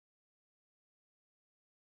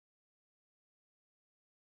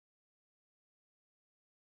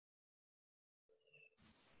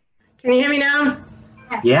Can you hear me now?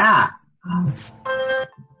 Yeah.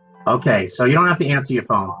 Okay, so you don't have to answer your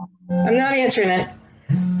phone. I'm not answering it.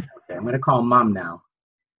 Okay, I'm going to call Mom now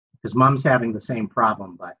because Mom's having the same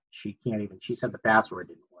problem, but she can't even. She said the password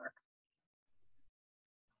didn't work.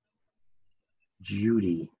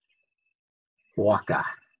 Judy Walker.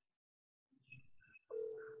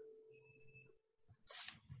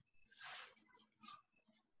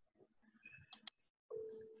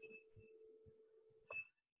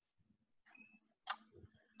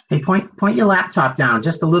 Hey, point your laptop down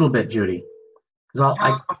just a little bit, Judy.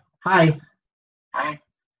 Hi. Hi.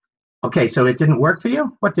 Okay, so it didn't work for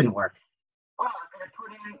you? What didn't work? Well, I gotta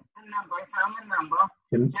put in the number. I found the number.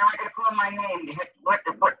 Now I gotta put in my name. What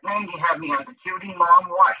name do you have me under? Judy, Mom,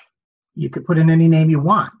 what? You could put in any name you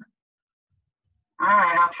want. All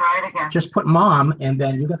right, I'll try it again. Just put Mom, and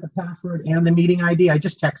then you got the password and the meeting ID. I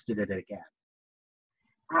just texted it again.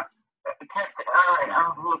 Text it. All right,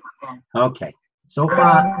 I'll look again. Okay. So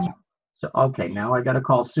far, okay, now I got to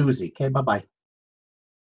call Susie. Okay, bye-bye.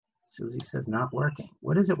 Susie says not working.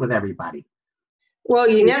 What is it with everybody? Well,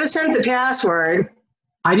 you never sent the password.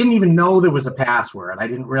 I didn't even know there was a password. I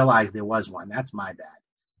didn't realize there was one. That's my bad.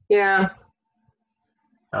 Yeah.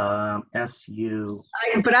 SU.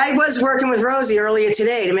 But I was working with Rosie earlier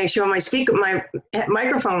today to make sure my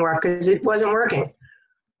microphone worked because it wasn't working.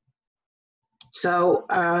 So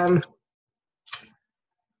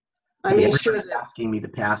I made sure that asking me the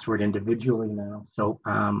password individually now. So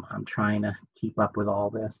I'm trying to keep up with all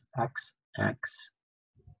this. XXUAYP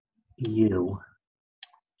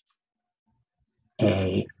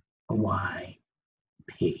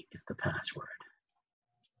is the password.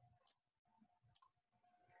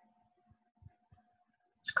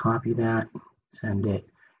 Just copy that, send it.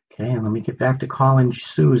 Okay, and let me get back to calling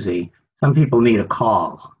Susie. Some people need a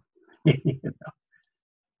call. You know.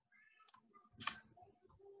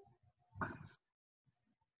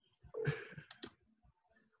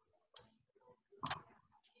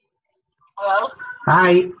 Hello?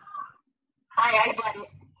 Hi. Hi, I got it.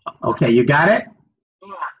 Okay, you got it?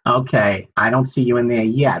 Yeah. Okay, I don't see you in there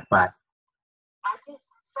yet, but. I just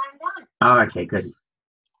signed on. Oh, okay, good.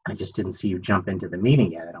 I just didn't see you jump into the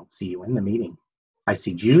meeting yet. I don't see you in the meeting. I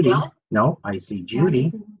see Judy. Yeah. No, I see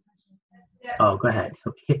Judy. Oh, go ahead.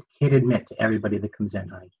 Hit admit to everybody that comes in,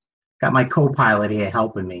 honey. Got my co-pilot here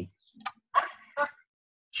helping me.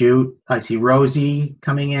 Jude, I see Rosie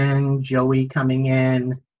coming in, Joey coming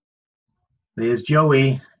in. There's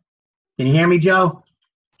Joey. Can you hear me, Joe?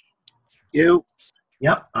 You.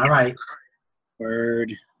 Yep, all right.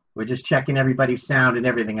 Word. We're just checking everybody's sound and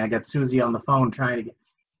everything. I got Susie on the phone trying to get,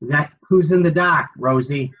 who's in the dock,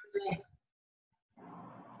 Rosie?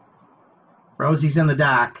 Rosie's in the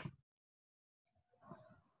dock.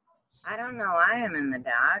 I don't know. I am in the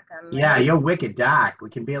dock. Yeah, you're wicked dark. We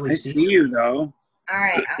can barely see you. I see you, though. All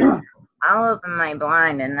right. I'll open my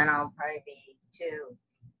blind, and then I'll probably be too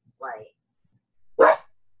light.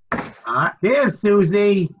 There's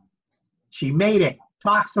Susie. She made it.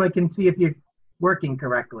 Talk so I can see if you're working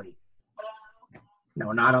correctly.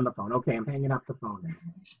 No, not on the phone. Okay, I'm hanging up the phone.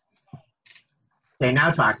 Okay,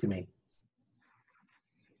 now talk to me.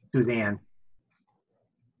 Suzanne.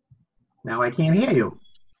 Now I can't hear you.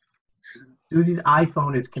 Susie's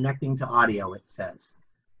iPhone is connecting to audio, it says.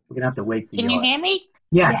 We're going to have to wait for you. Can you hear me?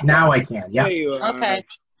 Yes, now I can. Yeah. Okay.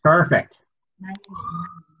 Perfect.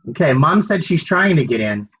 Okay, Mom said she's trying to get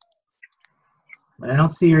in, but I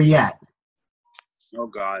don't see her yet. Oh,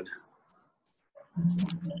 God.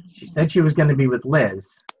 She said she was going to be with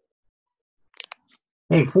Liz.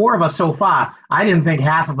 Hey, 4 of us so far. I didn't think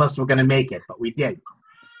half of us were going to make it, but we did.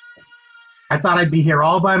 I thought I'd be here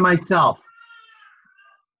all by myself.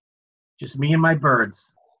 Just me and my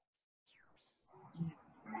birds.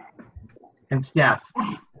 And Steph.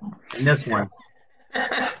 And this one.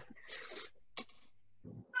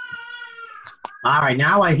 All right,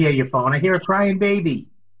 now I hear your phone. I hear a crying baby.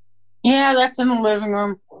 Yeah, that's in the living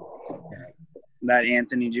room. Okay. That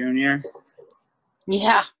Anthony Jr.?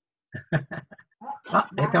 Yeah. Oh,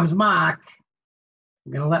 there comes Mark.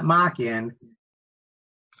 I'm going to let Mark in.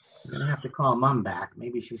 I'm going to have to call Mom back.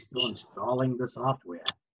 Maybe she's still installing the software.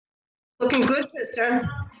 Looking good, sister.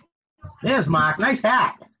 There's Mark. Nice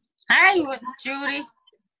hat. Hi, Judy.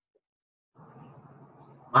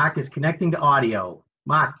 Mark is connecting to audio.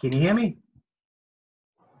 Mark, can you hear me?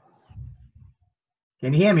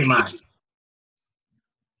 Can you hear me, Mark?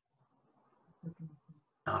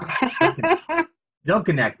 Still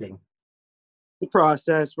connecting. The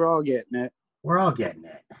process. We're all getting it. We're all getting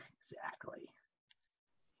it. Exactly.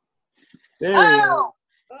 There we go.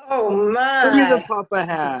 Oh, Look at the my. Papa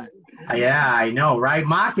hat. Yeah, I know, right?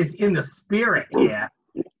 Mark is in the spirit here.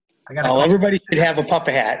 I gotta Well, call, everybody should have a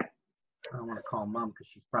papa hat. I don't want to call Mom because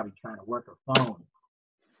she's probably trying to work her phone.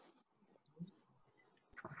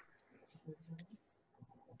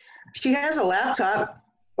 She has a laptop.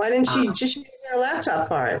 Why didn't she just use her laptop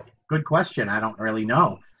for it? Good question. I don't really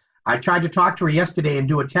know. I tried to talk to her yesterday and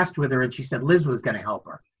do a test with her, and she said Liz was going to help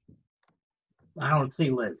her. I don't see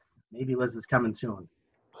Liz. Maybe Liz is coming soon.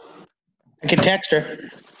 I can text her.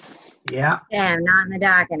 Yeah. Yeah, I'm not in the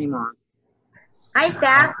dark anymore. Hi,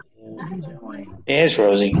 Steph. What are you doing? There's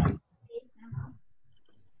Rosie.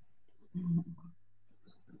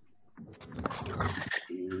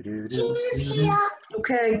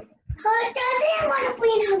 Okay. Her doesn't want to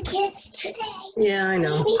bring her kids today. Yeah, I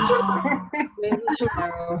know. Maybe tomorrow. Maybe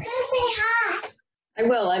tomorrow. Come say hi. I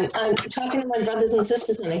will. I'm talking to my brothers and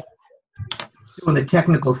sisters, honey. Doing the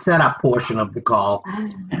technical setup portion of the call.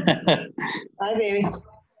 Hi, baby.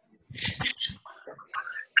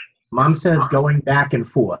 Mom says going back and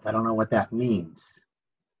forth. I don't know what that means.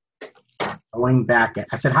 Going back.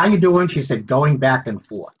 I said, how you doing? She said, going back and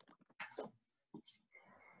forth.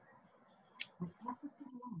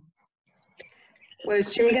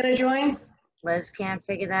 Was Jimmy gonna join? Liz can't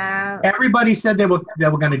figure that out. Everybody said they were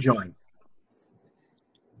going to join.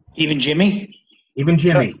 Even Jimmy? Even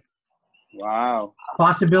Jimmy. Wow.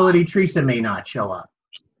 Possibility Teresa may not show up.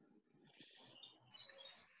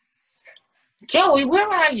 Joey, where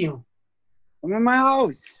are you? I'm in my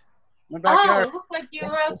house. My Oh, backyard. it looks like you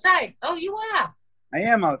were outside. Oh, you are. I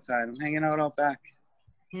am outside. I'm hanging out back.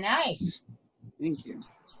 Nice. Thank you.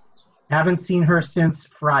 Haven't seen her since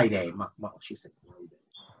Friday. Well, she said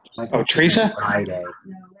Friday. Oh, Teresa? Friday.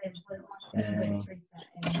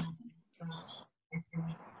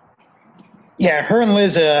 Yeah, her and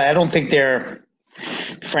Liz, I don't think they're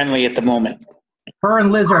friendly at the moment. Her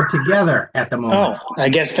and Liz are together at the moment. Oh, I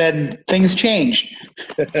guess then things change.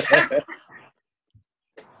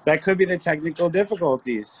 That could be the technical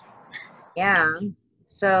difficulties. Yeah.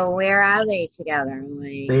 So where are they together?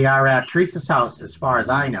 Like, They are at Teresa's house, as far as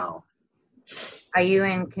I know. are you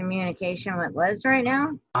in communication with Liz right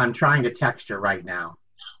now? I'm trying to text her right now.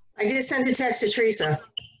 I just sent a text to Teresa.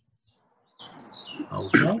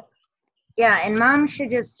 Okay. Yeah, and Mom should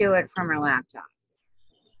just do it from her laptop.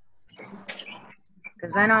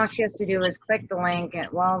 Because then all she has to do is click the link, and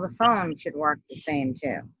well, the phone should work the same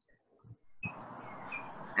too.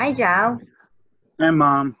 Hi, Joe. Hi,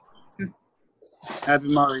 Mom.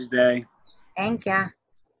 Happy Mother's Day. Thank ya.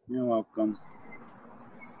 You're welcome.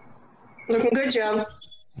 Looking good, Joe.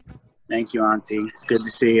 Thank you, Auntie. It's good to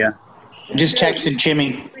see you. I just texted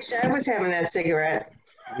Jimmy. Wish I was having that cigarette.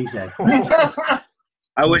 What did he say?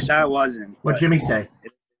 I wish I wasn't. What'd Jimmy say?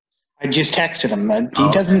 I just texted him. He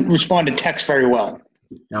doesn't respond to text very well.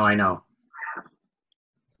 No, I know.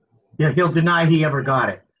 Yeah, he'll deny he ever got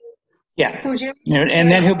it. Yeah. Who, Jimmy? You know, and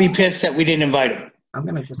then he'll be pissed that we didn't invite him. I'm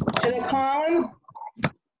going to just... Should I call him?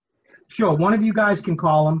 Sure, one of you guys can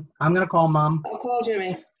call him. I'm going to call Mom. I'll call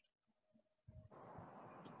Jimmy.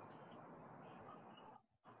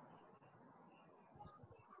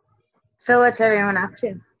 So what's everyone up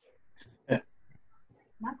to?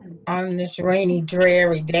 On this rainy,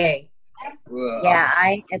 dreary day. Ugh. Yeah,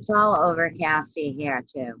 it's all overcasty here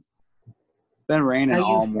too. It's been raining Are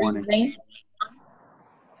all you morning. freezing?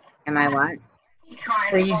 Am I what?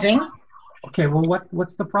 Freezing? Okay, well,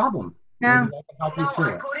 what's the problem? No. Maybe I can help you No, through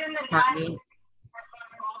I it. put in the Not time. me.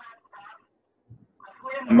 I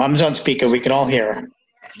put in Mom's on speaker. We can all hear her.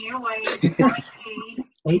 QA,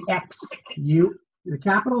 AXU. The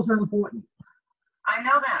capitals are important. I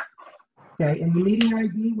know that. Okay, and the meeting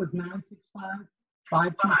ID was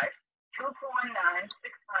 96552. 249-6543.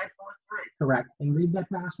 Correct. And read that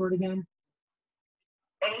password again.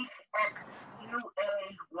 HXUAYT.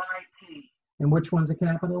 And which one's a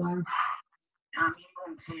capitalized? UYNT.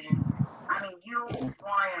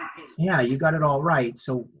 Yeah, you got it all right.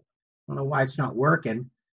 So I don't know why it's not working.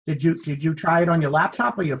 Did you try it on your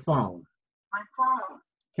laptop or your phone? My phone.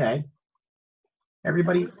 Okay.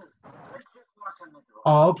 Everybody. This is nothing to do.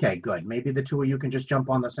 Oh, okay, good. Maybe the two of you can just jump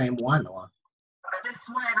on the same one, or. This is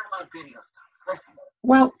why I don't like videos. Listen.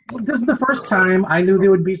 Well, this is the first time I knew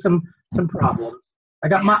there would be some problems. I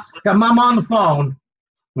got Mom on the phone.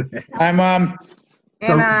 Hi, Mom. Hey,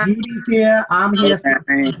 So Mom. Judy's here, I'm here,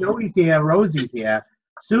 Hey. Joey's here, Rosie's here,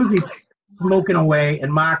 Susie's smoking away,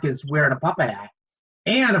 and Mark is wearing a papa hat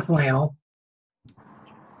and a flannel.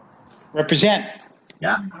 Represent.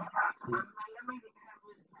 Yeah.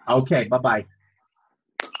 Okay, bye-bye.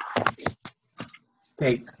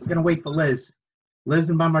 Okay, we're gonna wait for Liz. Liz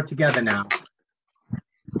and Mom are together now.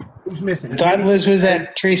 Who's missing? I thought Liz was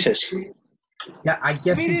at Teresa's. Yeah, I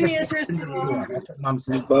guess We he didn't just. answer his phone. Yeah, that's what Mom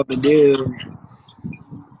said. Bubba do.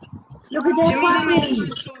 Look at that Jimmy didn't answer puppy.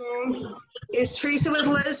 his phone. Is Teresa with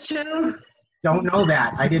Liz too? Don't know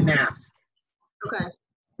that. I didn't ask. Okay.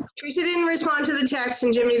 Teresa didn't respond to the text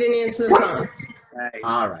and Jimmy didn't answer the phone. Hey,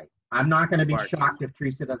 All right. I'm not going to be Mark. shocked if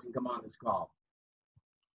Teresa doesn't come on this call.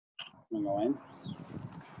 I'm going.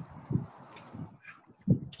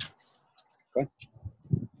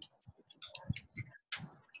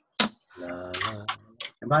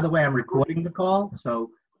 And by the way, I'm recording the call,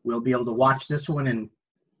 so we'll be able to watch this one in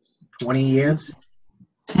 20 years.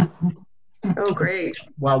 Oh, great.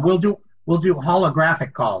 Well, we'll do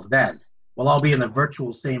holographic calls then. We'll all be in the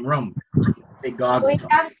virtual same room. Big We goggles.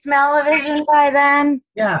 have smell-o-vision by then.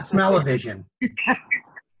 Yeah, smell-o-vision.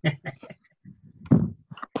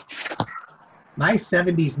 Nice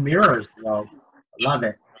 70s mirrors, though. Love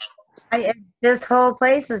it. This whole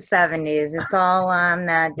place is 70s. It's all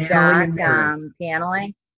that Paneling dark and mirrors.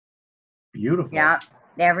 paneling. Beautiful. Yeah,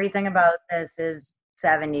 everything about this is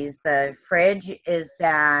 70s. The fridge is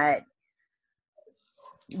that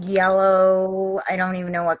yellow, I don't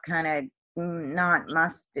even know what kind of, not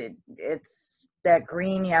mustard. It's that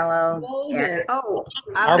green yellow. Golden. Oh.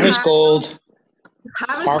 Harvest Gold.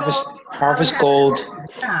 Harvest Gold.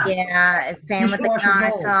 Yeah. Yeah, it's same with the Dishwasher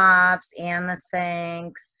gold. countertops and the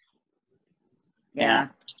sinks. Yeah,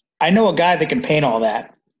 I know a guy that can paint all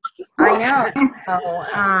that. I know.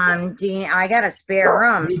 So, Dean, I got a spare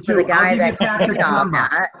room Me for the too. guy I'll give that you can Patrick's paint all number.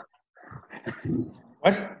 that.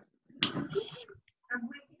 What?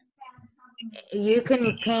 You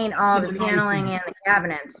can paint all the paneling and the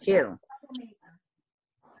cabinets too.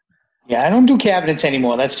 Yeah, I don't do cabinets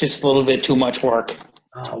anymore. That's just a little bit too much work.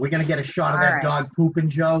 Oh, we're going to get a shot of All that right. dog pooping,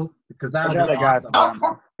 Joe, because that'll be Another guy awesome.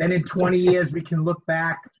 from Then in 20 years, we can look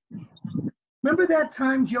back. Remember that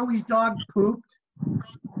time Joey's dog pooped?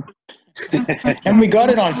 And we got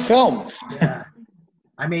it on film. Yeah.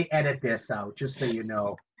 I may edit this out, just so you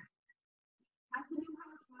know.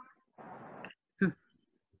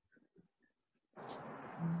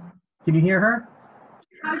 Can you hear her?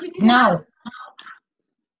 No.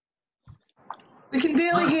 We can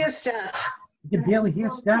barely hear stuff. You can barely hear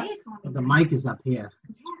Steph. Oh, the mic is up here.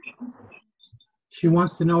 She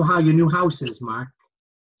wants to know how your new house is, Mark.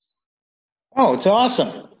 Oh, it's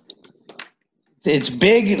awesome. It's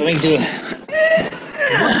big. Let me do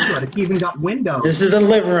It looks good. It's even got windows. This is the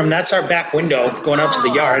living room. That's our back window going out to the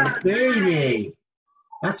yard. Baby.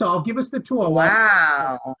 That's all. Give us the tour. Well,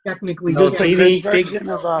 Wow. technically, Is this the TV, kids' version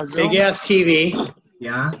of Zoom? Big ass TV.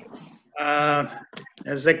 yeah,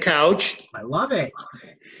 There's the couch. I love it.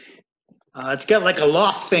 It's got like a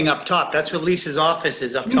loft thing up top. That's where Lisa's office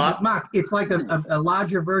is up top. Mark, it's like a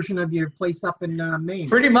larger version of your place up in Maine.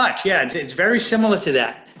 Pretty much, yeah. It's very similar to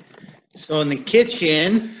that. So in the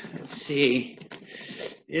kitchen, let's see.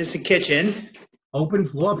 Here's the kitchen. Open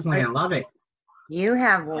floor plan. Love it. You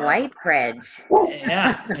have white fridge.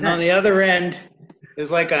 Yeah. And on the other end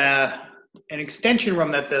is like an extension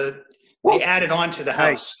room that they added on to the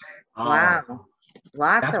house. Oh, Wow.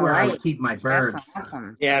 Lots That's of where I light. would keep my birds. That's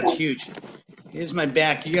awesome. Yeah, it's huge. Here's my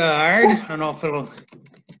backyard. I don't know if it'll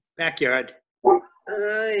backyard.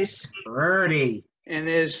 Nice. Birdie. And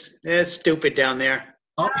there's stupid down there.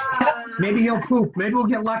 Oh, maybe he'll poop. Maybe we'll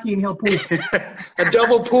get lucky and he'll poop. A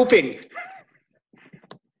double pooping.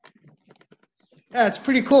 Yeah, it's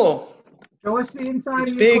pretty cool. Show us the inside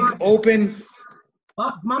It's of your big, closet. open,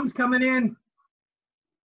 Oh, Mom's coming in.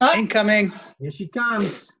 incoming. Here she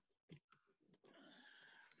comes.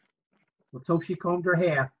 Let's hope she combed her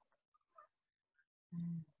hair.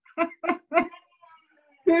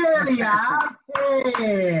 There you are.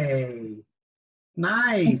 Hey.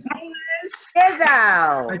 Nice. I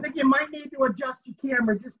Izzo. think you might need to adjust your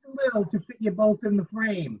camera just a little to fit you both in the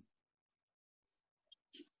frame.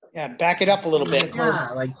 Yeah, back it up a little bit. Yeah,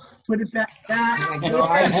 like put it back. Hey.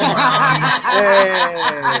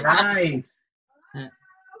 Nice.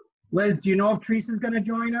 Liz, do you know if Teresa's going to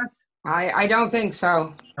join us? I don't think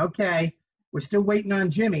so. Okay. We're still waiting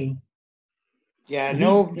on Jimmy. Yeah,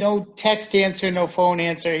 no text answer, no phone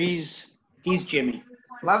answer. He's Jimmy.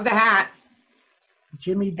 Love the hat.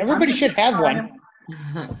 Jimmy. Everybody should have one.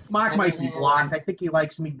 Mark might be blocked. I think he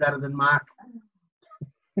likes me better than Mark.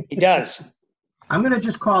 He does. I'm going to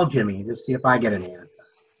just call Jimmy to see if I get an answer.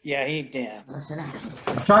 Yeah, yeah. Listen.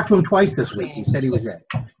 I talked to him twice this week. He said he was it.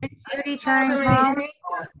 Judy trying to call?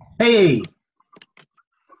 Hey,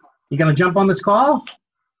 you going to jump on this call?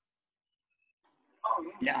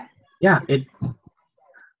 Yeah. Yeah,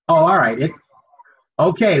 oh, all right.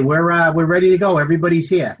 Okay, we're ready to go. Everybody's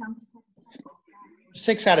here.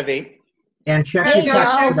 6 out of 8. And check Hey, your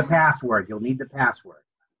text Joe. for the password. You'll need the password.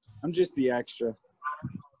 I'm just the extra.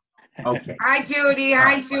 Okay. Hi, Judy.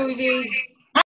 Hi, Susie.